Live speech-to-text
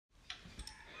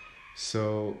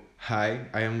So, hi,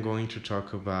 I am going to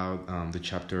talk about the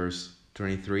chapters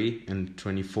 23 and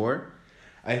 24.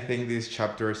 I think these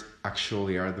chapters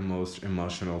actually are the most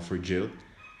emotional for Jude.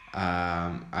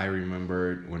 I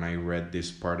remember when I read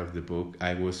this part of the book,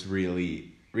 I was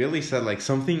really sad. Like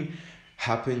something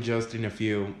happened just in a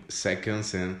few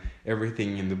seconds and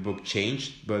everything in the book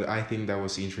changed, but I think that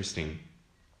was interesting.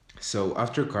 So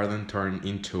after Cardan turned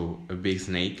into a big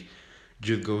snake,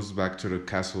 Jude goes back to the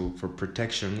castle for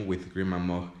protection with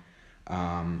Grimamog.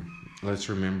 Let's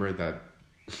remember that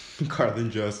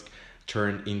Cardan just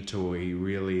turned into a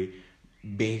really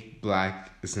big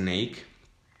black snake.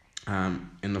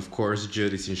 And of course,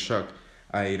 Jude is in shock.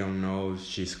 I don't know if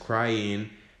she's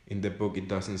crying. In the book, it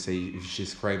doesn't say if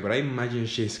she's crying, but I imagine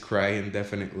she's crying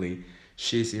definitely.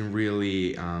 She's in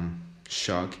really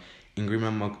shock. And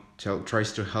Grima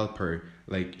tries to help her.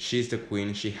 Like, she's the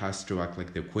queen, she has to act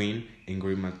like the queen. And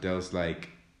Grima tells, like,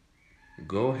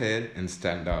 go ahead and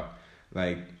stand up.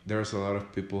 Like, there's a lot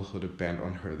of people who depend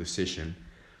on her decision.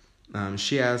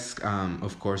 She asks,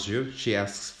 of course, she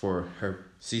asks for her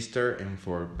sister and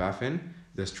for Baffin,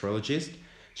 the astrologist.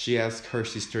 She asks her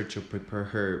sister to prepare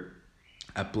her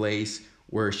a place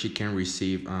where she can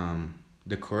receive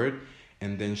the court,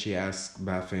 and then she asks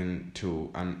Baffin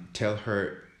to tell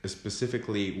her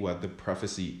specifically what the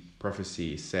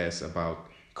prophecy says about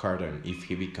Cardan if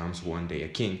he becomes one day a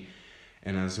king.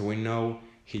 And as we know,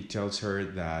 he tells her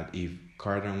that if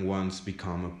Cardan once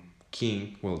become a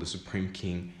king, well, the supreme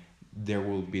king, there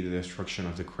will be the destruction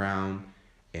of the crown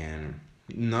and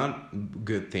not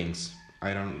good things.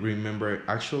 I don't remember.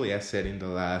 Actually, I said in the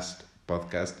last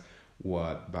podcast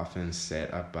what Buffin said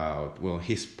about, well,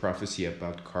 his prophecy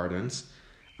about Cardans,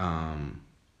 um,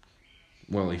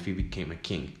 well, if he became a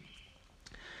king.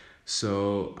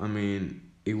 So, I mean,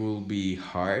 it will be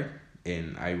hard,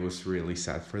 and I was really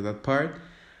sad for that part.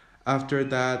 After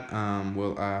that,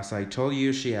 well, as I told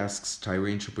you, she asks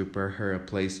Tyrene to prepare her a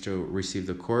place to receive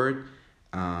the court,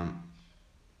 um,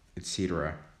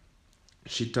 etc.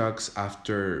 She talks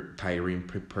after Tyrene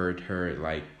prepared her,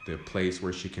 like, the place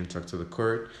where she can talk to the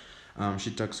court.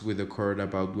 She talks with the court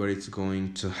about what is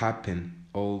going to happen.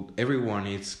 Everyone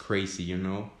is crazy, you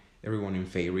know. Everyone in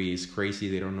Fairy is crazy.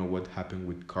 They don't know what happened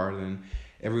with Cardan.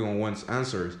 Everyone wants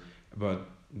answers, but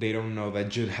they don't know that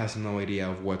Jude has no idea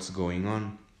of what's going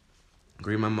on.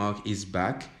 Grimamog is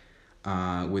back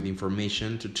with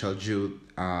information to tell Jude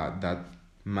that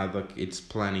Madoc is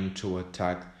planning to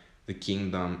attack the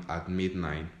kingdom at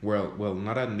midnight. Well,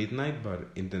 not at midnight, but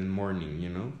in the morning, you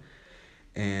know.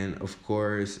 And of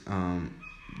course,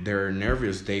 they're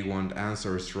nervous. They want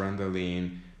answers.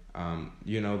 Randallin,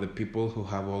 the people who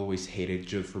have always hated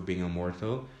Jude for being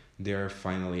immortal, they're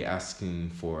finally asking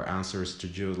for answers to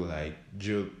Jude. Like,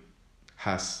 Jude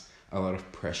has a lot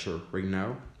of pressure right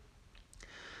now.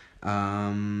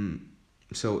 Um,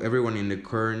 so everyone in the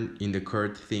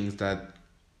court thinks that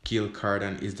kill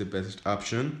Cardan is the best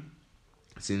option,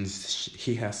 since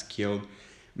he has killed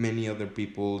many other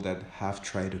people that have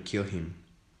tried to kill him.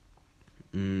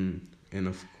 And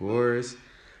of course,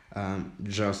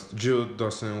 just Jude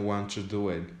doesn't want to do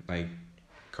it. Like,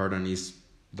 Cardan is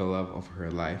the love of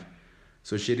her life.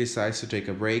 So she decides to take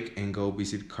a break and go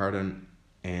visit Cardan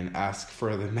and ask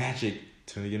for the magic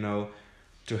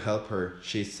to help her.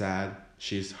 She's sad,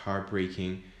 she's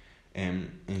heartbreaking, and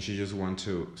she just wants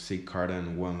to see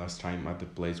Cardan one last time at the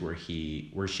place where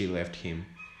she left him.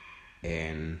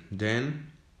 And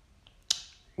then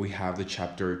we have the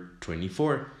chapter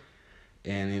 24.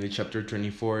 And in the chapter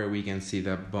 24, we can see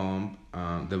that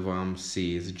the bomb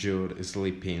sees Jude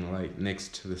sleeping, like,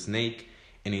 next to the snake,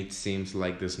 and it seems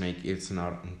like the snake is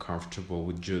not uncomfortable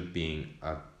with Jude being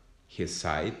at his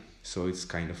side. So it's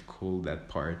kind of cool, that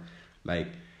part. Like,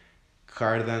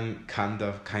 Cardan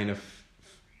kind of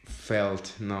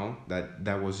felt, no,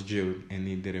 that was Jude, and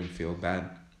he didn't feel bad.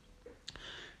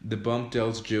 The bomb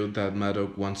tells Jude that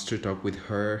Madoc wants to talk with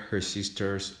her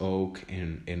sisters Oak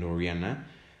and Oriana.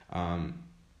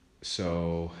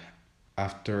 So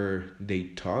after they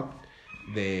talk,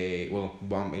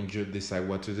 Bomb and Jude decide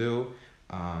what to do.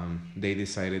 They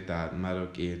decided that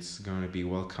Madoc is gonna be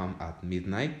welcome at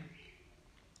midnight,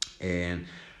 and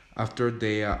after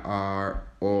they are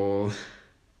all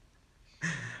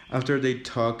after they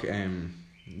talk,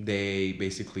 they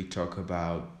basically talk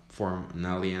about form an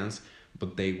alliance,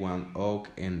 but they want Oak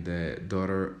and the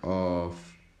daughter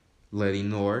of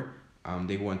Lenore.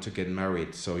 They want to get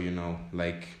married, so,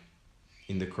 like,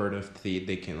 in the court of Theed,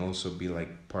 they can also be,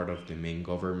 like, part of the main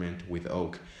government with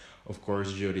Oak. Of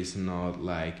course, Jude is not,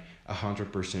 like,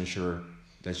 100% sure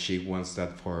that she wants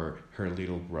that for her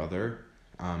little brother.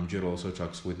 Jude also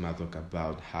talks with Madoc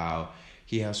about how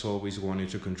he has always wanted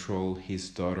to control his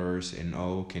daughters and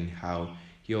Oak, and how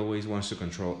he always wants to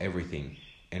control everything,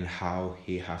 and how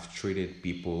he have treated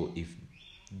people if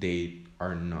they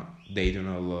do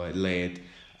not let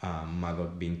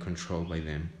Madoc being controlled by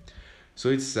them. So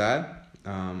it's sad.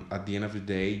 At the end of the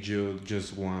day, Jude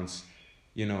just wants,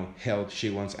 help. She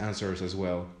wants answers as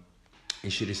well,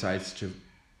 and she decides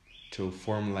to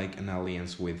form like an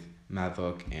alliance with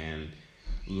Madoc and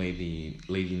Lady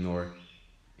Nor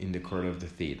in the Court of the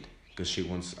Thief, because she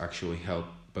wants actually help,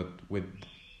 but with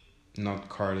not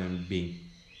Cardan being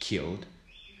killed.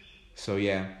 So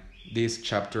yeah, these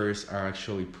chapters are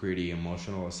actually pretty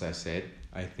emotional, as I said.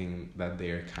 I think that they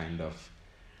are kind of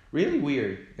really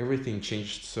weird. Everything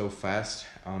changed so fast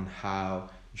on how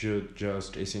Jude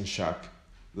just is in shock.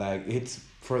 Like, it's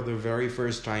for the very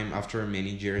first time after many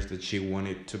years that she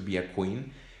wanted to be a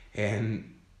queen,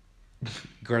 and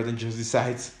Gordon just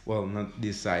decides, well, not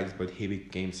decides, but he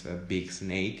becomes a big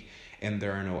snake, and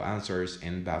there are no answers.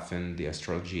 And Baffin, the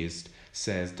astrologist,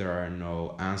 says there are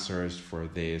no answers for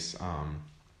this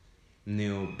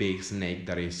new big snake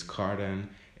that is Cardan,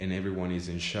 and everyone is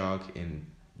in shock, and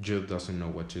Jude doesn't know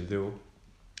what to do.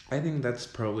 I think that's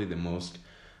probably the most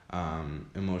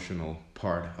emotional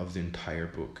part of the entire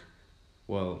book.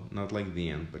 Well, not like the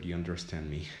end, but you understand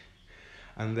me.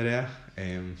 Andrea,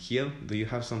 Hill, do you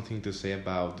have something to say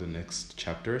about the next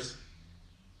chapters?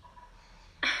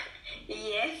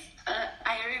 Yes,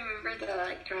 I remember that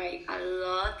I cried a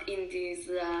lot in these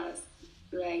last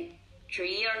like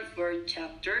 3 or 4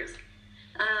 chapters.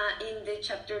 In the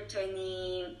chapter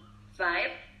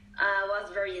 25, was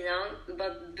very long,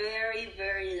 but very,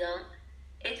 very long.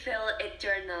 It felt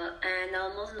eternal and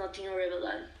almost nothing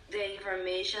relevant. The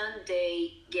information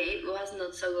they gave was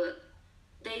not so good.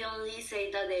 They only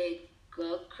say that the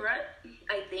Gokrat,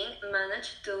 I think,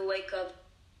 managed to wake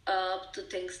up to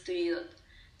thanks to you.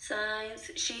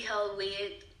 Since she held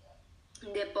with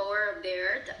the power of the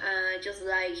earth, just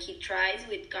like he tries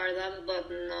with Cardan, but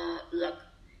no luck.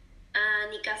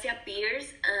 Nicasia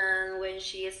appears, and when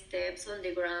she steps on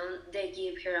the ground, they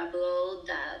give her a blow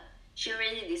that she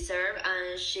really deserves,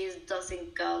 and she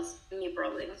doesn't cause me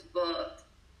problems. But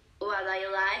what I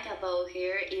like about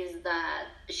her is that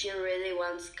she really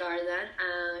wants Cardan,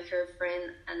 and her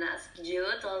friend Anas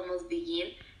Jude almost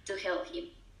begin to help him.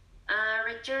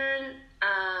 Return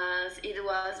as it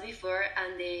was before,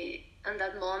 and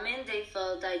that moment they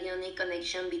felt a unique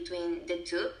connection between the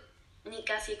two.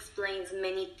 Nikasi explains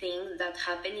many things that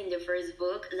happened in the first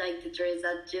book, like the dress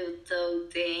that Jude thought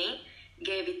Dane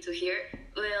gave it to her.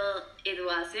 Well, it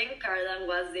wasn't. Cardan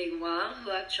was the one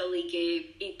who actually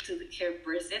gave it to her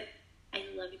person. I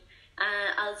love it.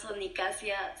 Also,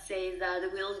 Nicasia says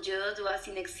that Will Jude was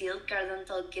in exile. Cardan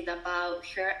talked about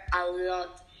her a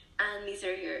lot and missed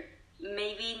her.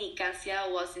 Maybe Nicasia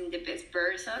wasn't the best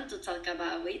person to talk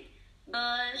about it,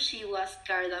 but she was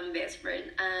Cardan's best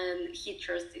friend and he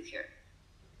trusted her.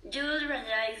 Jude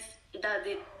realized that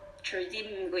the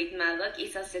treaty with Madoc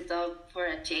is a setup for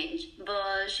a change,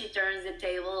 but she turns the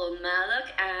table on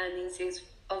Madoc and insists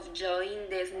of joining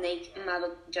the snake.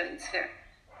 Madoc joins her.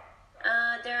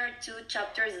 There are 2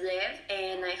 chapters left,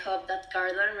 and I hope that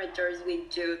Cardan returns with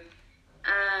Jude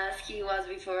as he was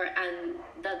before, and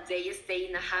that they stay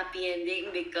in a happy ending,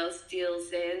 because still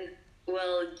saying,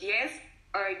 well, yes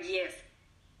or yes.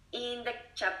 In the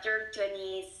chapter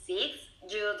 26,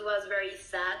 Jude was very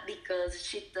sad because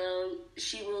she thought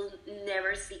she will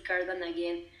never see Cardan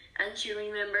again, and she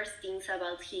remembers things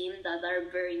about him that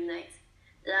are very nice,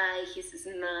 like his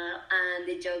smile and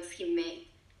the jokes he made.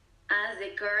 As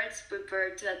the guards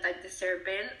prepare to attack the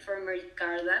serpent for Mary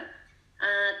Cardan,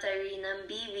 Tyrene and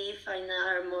Bibi find an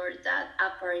armor that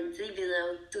apparently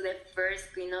belonged to the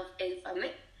first queen of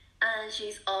Elfame, and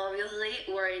she's obviously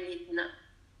wearing it now.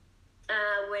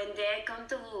 When they come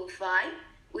to fight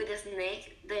with the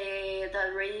snake,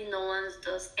 that really no one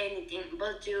does anything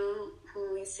but you,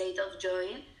 who instead of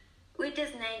joining with the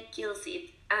snake, kills it.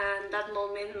 And that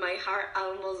moment my heart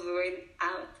almost went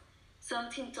out.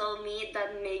 Something told me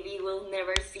that maybe we'll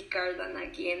never see Cardan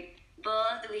again,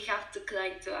 but we have to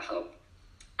cling to a hope.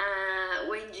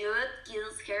 When Jude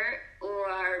kills her,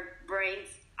 our brains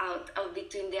out of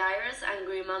between the iris, and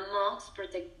Grim and Monks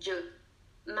protect Jude.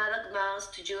 Madoc bows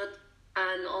to Jude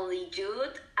and only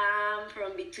Jude, and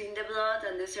from between the blood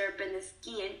and the serpent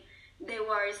skin, the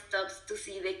war stops to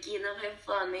see the king of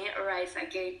Infame rise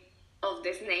again, of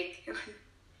the snake.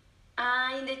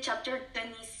 In the chapter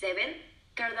 27,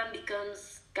 Cardan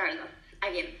becomes Cardan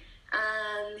again,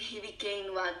 and he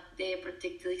became what the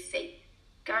protectors say.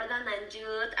 Cardan and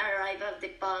Jude arrive at the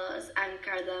palace, and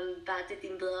Cardan, bathed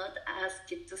in blood, asked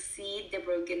to see the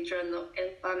broken throne of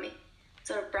Elfame.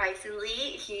 Surprisingly,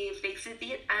 he fixes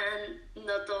it and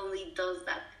not only does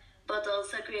that, but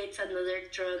also creates another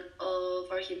throne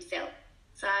for himself.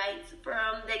 Aside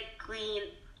from the queen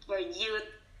for youth,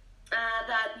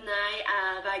 that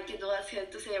night, Vikings was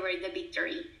held to celebrate the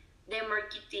victory. The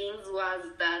marketing was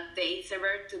that they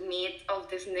severed to meat of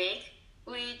the snake,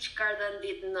 which Cardan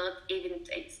did not even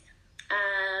taste.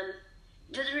 And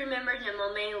just remember the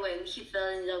moment when he fell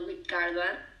in love with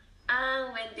Cardan,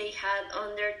 and when they had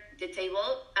under the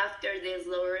table after the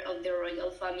slaughter of the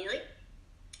royal family.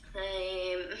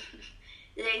 Um,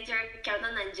 Later,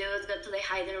 Cardan and Jude go to the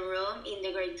hidden room in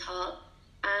the Great Hall,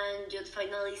 and Jude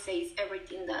finally says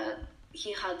everything that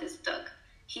he had stuck.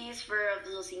 He is fear of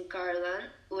losing Cardan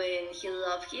when he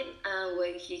loved him and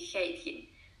when he hated him,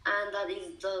 and that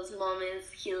is those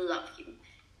moments he loved him.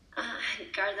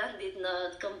 Cardan did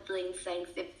not complain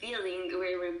since the feeling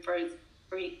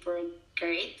we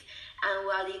portrayed and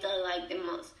what did I like the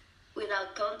most.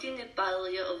 Without counting the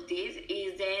value of this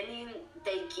is the ending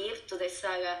they give to the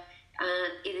saga,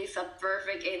 and it is a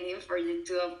perfect ending for the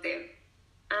two of them.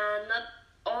 And not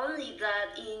only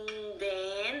that, in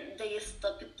the end, they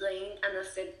stop playing and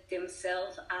accept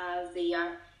themselves as they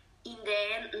are. In the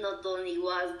end, not only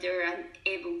was there an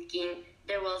evil king,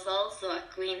 there was also a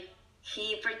queen.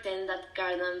 He pretended that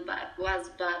Cardan was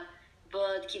bad,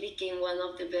 but he became one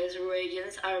of the best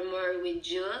regents armored with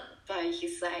Jude by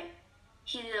his side.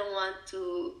 He didn't want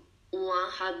to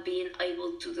one had been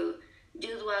able to do.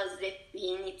 Jude was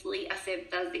definitely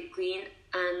accepted as the queen,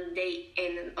 and they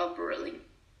ended up ruling.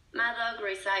 Madoc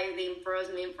received the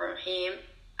imprisonment for him.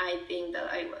 I think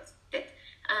that I was dead.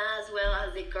 As well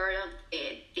as the court of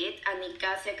death, and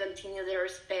Nicasia continued to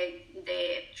respect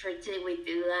the treaty with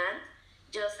the land,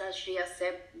 just as she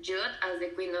accepted Jude as the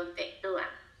queen of the land.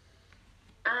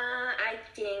 I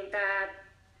think that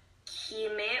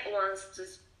Hime wants to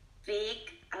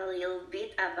speak a little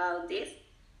bit about this.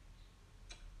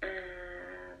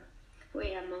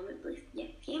 Wait a moment, please. Yeah,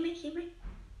 Hime.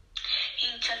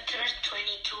 In chapter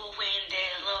 22, when they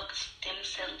locked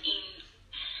themselves in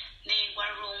the war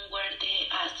room where they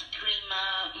asked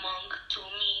Grima Monk to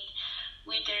meet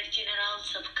with their generals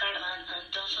of Cardan and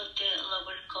those of the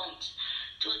lower counts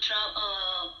to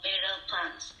draw battle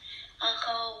plans, and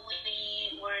how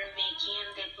we were making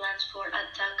the plans for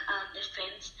attack and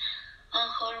defense, and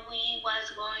how we was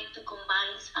going to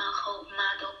combine, and how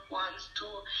Madoc wants to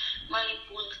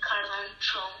manipulate Cardan's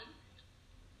throne.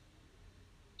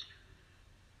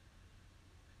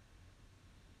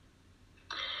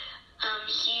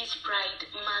 His pride,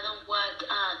 Madoc was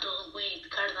dull with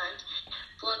Cardan,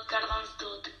 but Cardan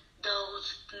does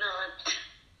not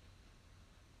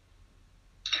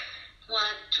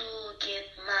want to get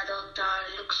Madoc down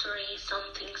luxury,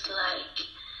 some things like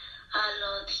a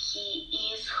lot.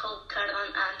 He is how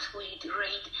Cardan acts with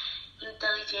great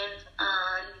intelligence,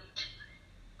 and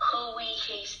how we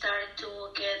start to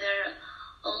gather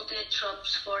all the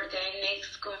troops for the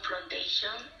next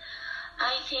confrontation.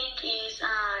 I think it's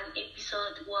an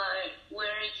episode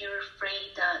where you're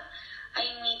afraid that I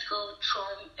might go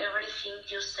through everything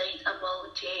you said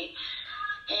about the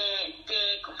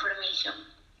confirmation.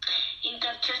 In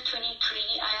chapter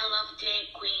 23, I love the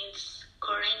queen's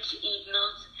courage in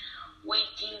not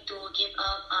waiting to give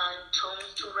up and trying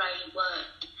to write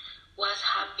what was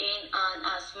happening, and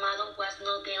as Madoc was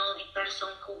not the only person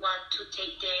who wanted to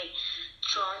take the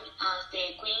throne as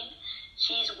the queen,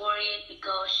 she's worried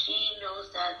because she knows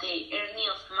that the army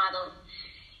of Madoc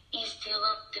is still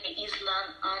on the island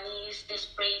and is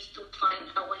desperate to find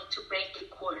a way to break the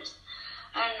course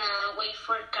and a way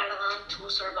for Cardan to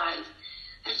survive.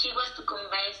 And she was to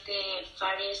convince the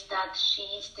Faris that she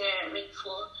is the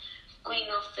rightful queen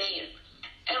of Fair.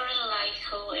 I really like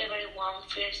how everyone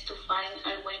fears to find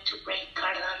a way to break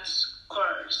Cardan's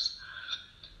course.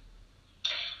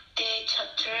 The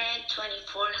chapter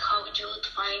 24, how Jude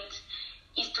finds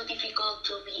it's too difficult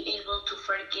to be able to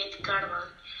forget Cardan,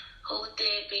 how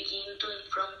they begin to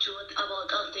inform Jude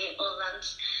about all the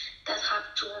Olans that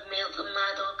have to melt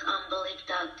Madoc and believe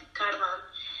that Cardan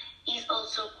is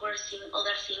also cursing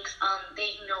other things, and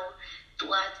they know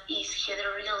what is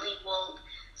Heather really will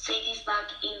say this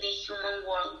back in the human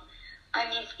world,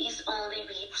 and if it's only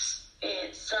Vips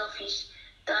selfish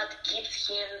that gives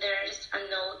him theirs a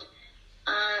note.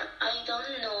 I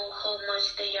don't know how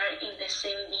much they are in the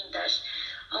same vintage,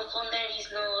 and how there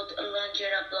is not longer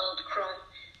a blood crown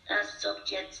that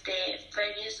subjects the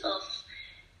fairies of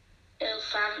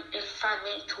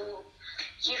Elfame to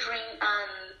his ring,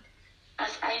 and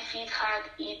as if it had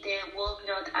it, the world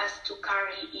not asked to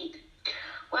carry it.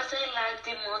 What I like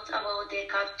the most about the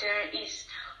chapter is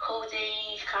how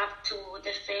they have to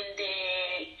defend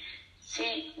the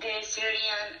the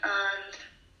Syrian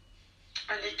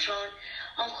and the throne,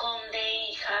 on whom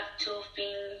they have to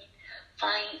be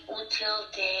fine until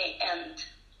the end.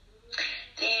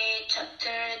 The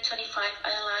chapter 25,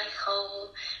 I like how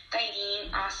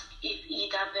Tyrion asks if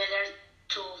it a better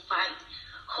to fight,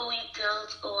 how he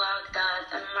tells Oak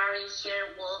that marrying her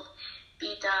would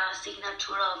be the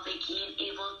signature of being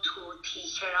able to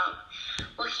teach her up,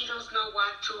 but he does not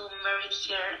want to marry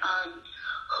her, and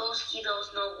how he does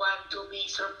not want to be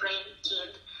surprised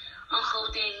on how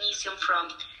the mission from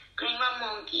Grim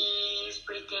Among is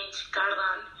pretend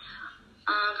Cardan,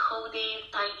 and how they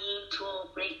tie in to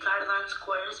break Cardan's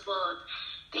squares, but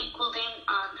they couldn't,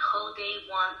 and how they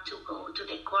want to go to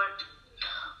the court.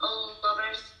 All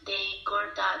lovers, the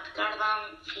court that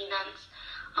Cardan finance,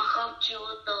 and how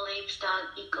Jude believes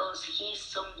that because he's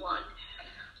someone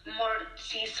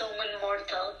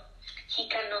mortal, he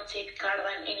cannot take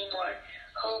Cardan anymore.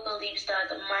 How believes that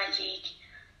magic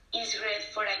is red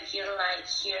for a girl like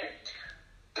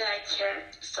her.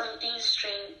 Something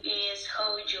strange is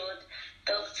how Jude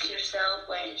doubts herself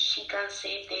when she can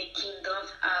save the kingdom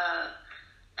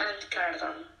and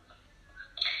Cardan.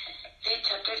 The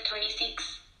chapter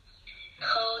 26.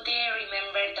 How they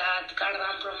remember that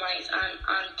Cardan promised an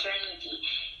eternity,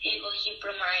 ego he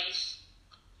promised.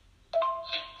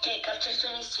 The chapter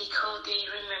 26. How they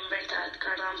remember that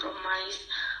Cardan promised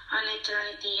an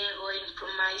eternity, ego he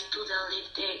promised to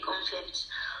delete the conflicts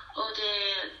of the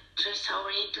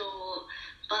treasury to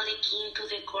Balikin to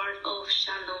the court of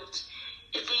Shandons.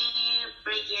 If they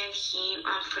brigand him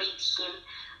and freed him,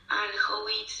 and how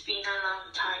it's been a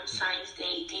long time since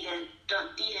they didn't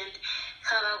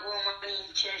have a woman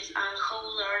in church, and how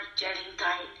Lord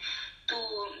Gerentine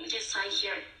to decide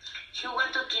her. He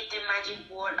want to get the magic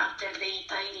word after they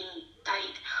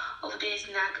tied of the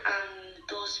snack and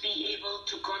thus be able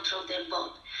to control them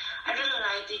both. I really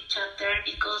like this chapter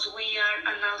because we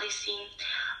are analyzing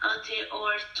the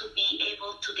earth to be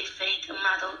able to defeat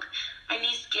Madoc, and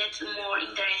it gets more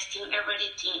interesting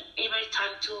every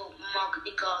time to mock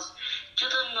because you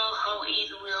don't know how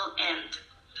it will end.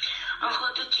 And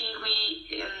how to think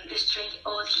we stretch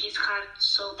out his hand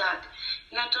so that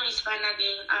nature is fine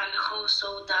again, and how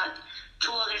so that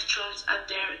two other thrones are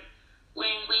there.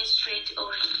 When we stretch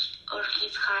out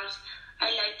his hands, I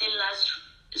like the last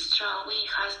straw we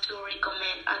has to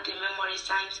recommend at the memory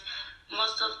signs.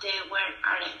 Most of them were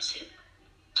arranged.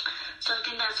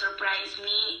 Something that surprised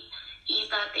me is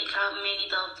that they have many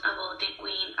doubts about the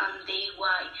queen and the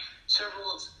why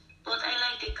rules. But I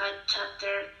like the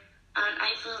chapter, and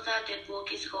I feel that the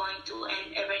book is going to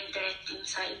end ever interesting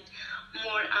side.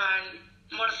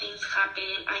 More things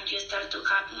happen, and you start to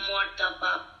have more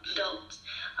doubts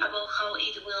about how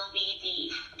it will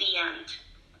be the end.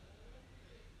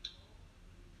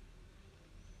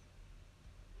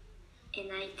 And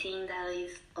I think that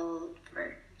is all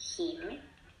for him.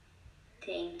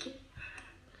 Thank you.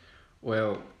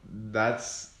 Well,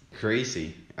 that's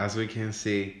crazy. As we can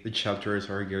see, the chapters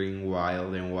are getting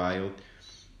wild and wild.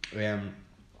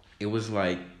 It was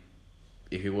like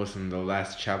if it was in the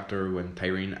last chapter when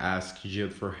Tyrene asked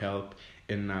Jude for help,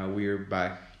 and now we're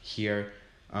back here.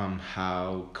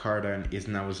 How Cardan is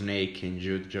now a snake and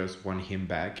Jude just want him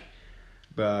back.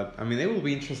 But I mean, it will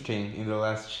be interesting in the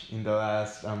last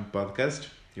podcast.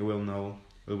 You will know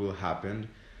what will happen.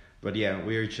 But yeah,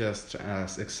 we are just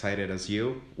as excited as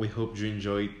you. We hope you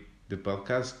enjoyed the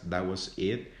podcast. That was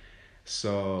it.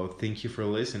 So thank you for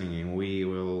listening, and we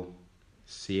will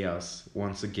see us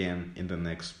once again in the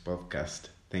next podcast.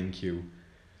 Thank you.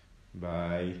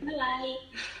 Bye. Bye.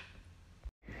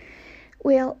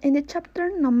 Well, in the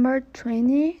chapter number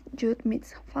 20, Jude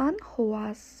meets Fan, who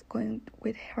was going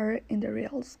with her in the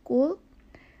real school.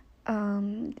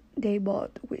 They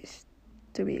both wish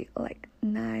to be like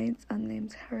knights and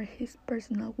names her his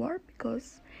personal ward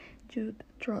because Jude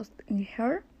trusts in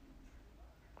her.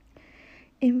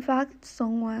 In fact,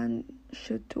 someone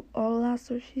should do Ola,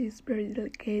 so she's very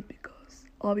delicate because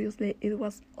obviously it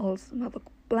was also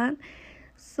Madoc's plan.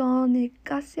 So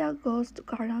Nicasia goes to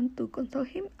Cardan to console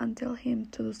him and tell him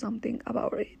to do something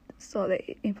about it. So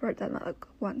they infer that Madoc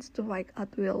wants to fight a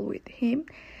duel with him,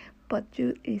 but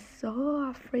Jude is so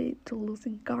afraid to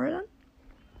losing Cardan.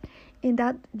 In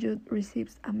that, Jude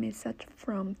receives a message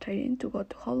from Tyrene to go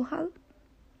to Holohal.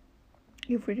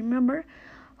 If we remember,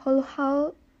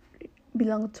 Holohal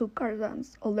belonged to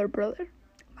Cardan's older brother,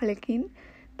 Balekin,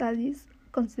 that is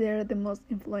considered the most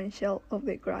influential of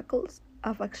the Grackles.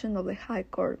 A faction of the High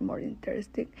Court more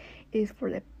interesting is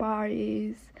for the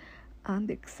parties and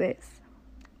the excess.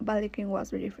 Balekin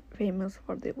was very famous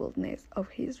for the boldness of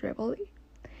his rebellion.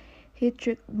 He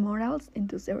tricked mortals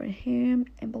into serving him,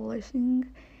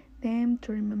 embellishing them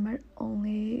to remember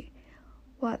only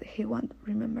what he wanted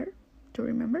to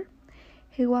remember.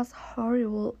 He was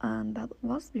horrible, and that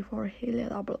was before he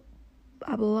led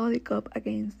a bloody coup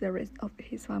against the rest of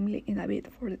his family in a bid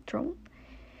for the throne.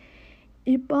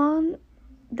 Upon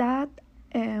that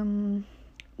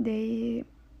they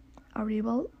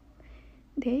arrival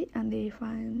day, and they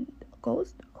find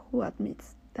Ghost, who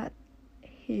admits that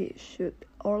he shot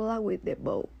Orla with the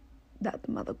bow that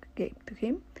Madoc gave to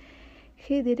him.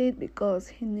 He did it because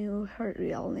he knew her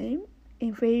real name.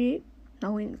 In fairy,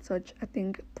 knowing such a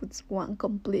thing puts one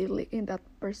completely in that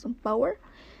person's power,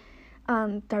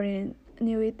 and Taryn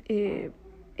knew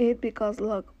it because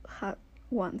Locke had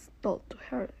once told to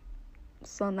her,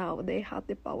 so now they had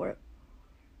the power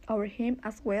over him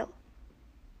as well.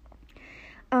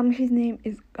 His name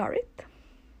is Garrett.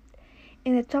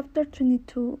 In the chapter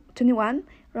 21,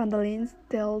 Randalline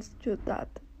tells you that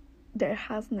there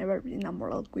has never been a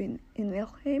mortal queen in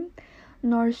Elfheim,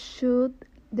 nor should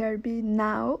there be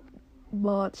now,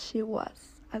 but she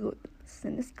was a good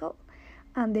seneschal,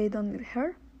 and they don't need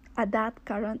her. At that,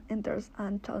 Karen enters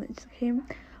and challenges him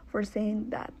for saying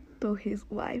that to his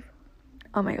wife.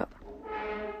 Oh my god.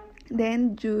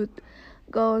 Then Jude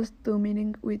goes to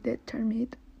meeting with the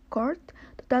Termite Court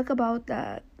to talk about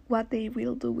that what they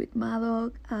will do with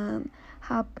Madoc and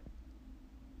have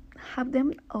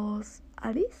them as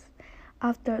allies.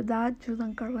 After that, Jude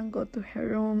and Carlan go to her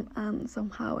room and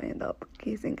somehow end up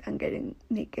kissing and getting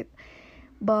naked.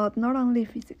 But not only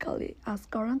physically, as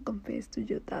Carlan confessed to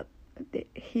Jude that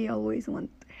he always wanted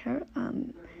her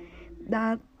and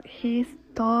that he's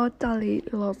totally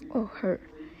lost of her.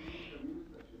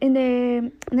 In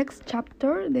the next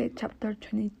chapter, the chapter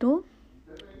 22,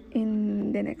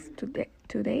 in the next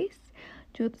two days,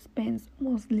 Jude spends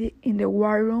mostly in the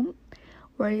war room,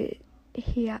 where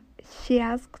she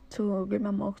asked to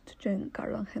Grima Mog to join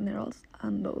Carlan generals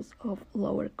and those of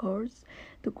lower courts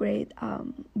to create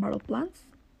battle plans.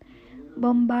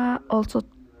 Bomba also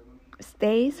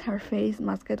stays, her face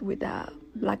masked with a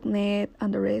black net,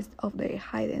 and the rest of the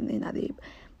hidden in a deep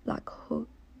black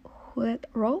hooded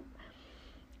robe.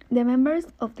 The members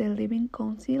of the Living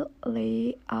Council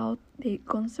lay out the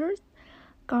concerts.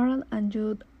 Carlan and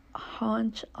Jude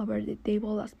hunch over the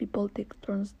table as people take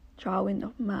turns drawing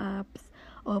of maps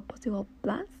of possible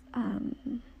plans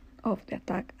of the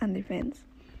attack and defense.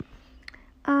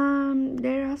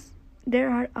 There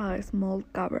are small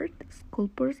cupboard.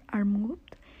 Sculptures are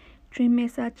moved. 3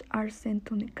 messages are sent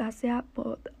to Nicasia,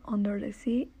 but Under the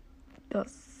Sea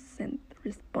doesn't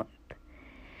respond.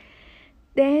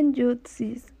 Then Jude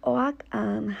sees Oak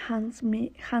and hands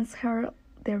her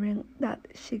the ring that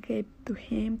she gave to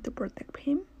him to protect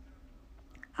him.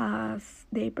 As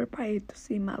they prepare to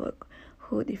see Madoc,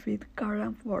 who defeats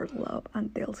Carlan for love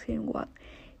and tells him what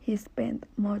he spent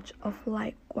much of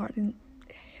life guarding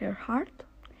her heart.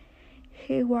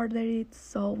 He guarded it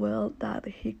so well that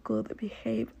he could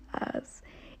behave as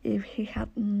if he had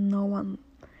no one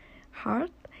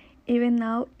heart. Even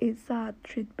now, it's a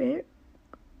treatment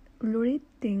lurid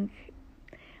thing,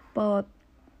 but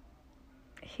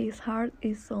his heart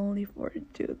is only for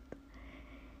Jude.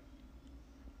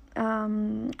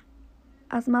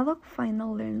 As Madoc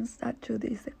finally learns that Jude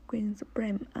is the Queen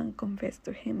Supreme and confesses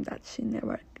to him that she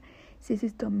never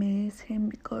ceases to amaze him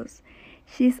because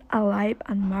she's alive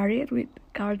and married with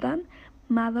Cardan,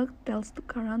 Madoc tells to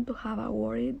Cardan to have a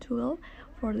warrior duel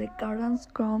for the Cardan's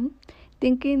crown,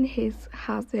 thinking he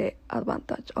has the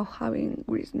advantage of having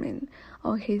Grismen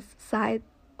on his side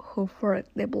who forged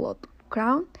the blood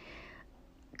crown.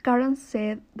 Cardan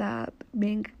said that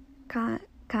being kind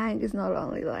is not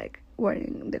only like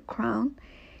wearing the crown.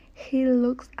 He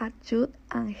looks at Jude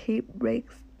and he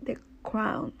breaks the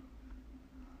crown.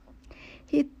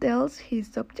 He tells his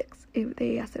subjects if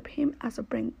they accept him as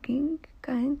Supreme King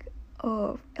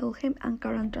of Elfheim, and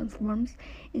Cardan transforms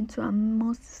into a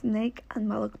moose snake, and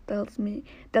Madoc tells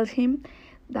him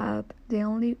that the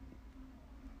only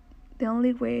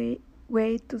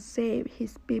way to save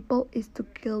his people is to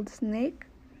kill the snake.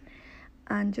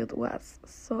 And Jude was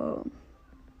so,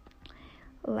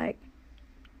 like,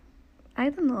 I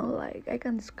don't know, like, I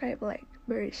can describe, like,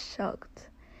 very shocked,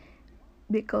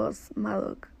 because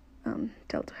Madoc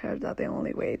told her that the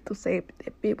only way to save the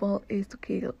people is to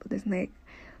kill the snake,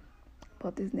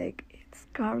 but the snake is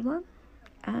Cardan.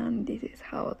 And this is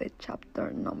how the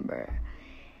chapter number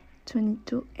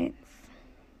 22 ends.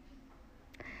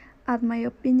 At my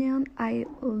opinion, I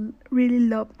really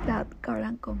love that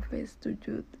Cardan confessed to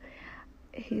Jude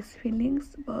his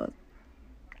feelings, but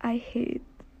I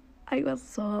was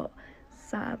so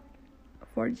sad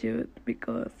for Jude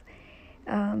because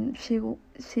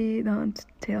she don't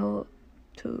tell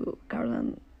to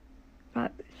Cardan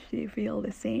but she feel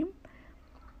the same.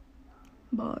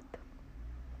 But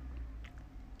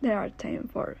there are time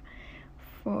for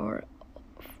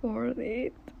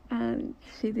it, and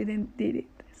she didn't did it,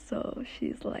 so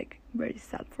she's like very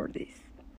sad for this.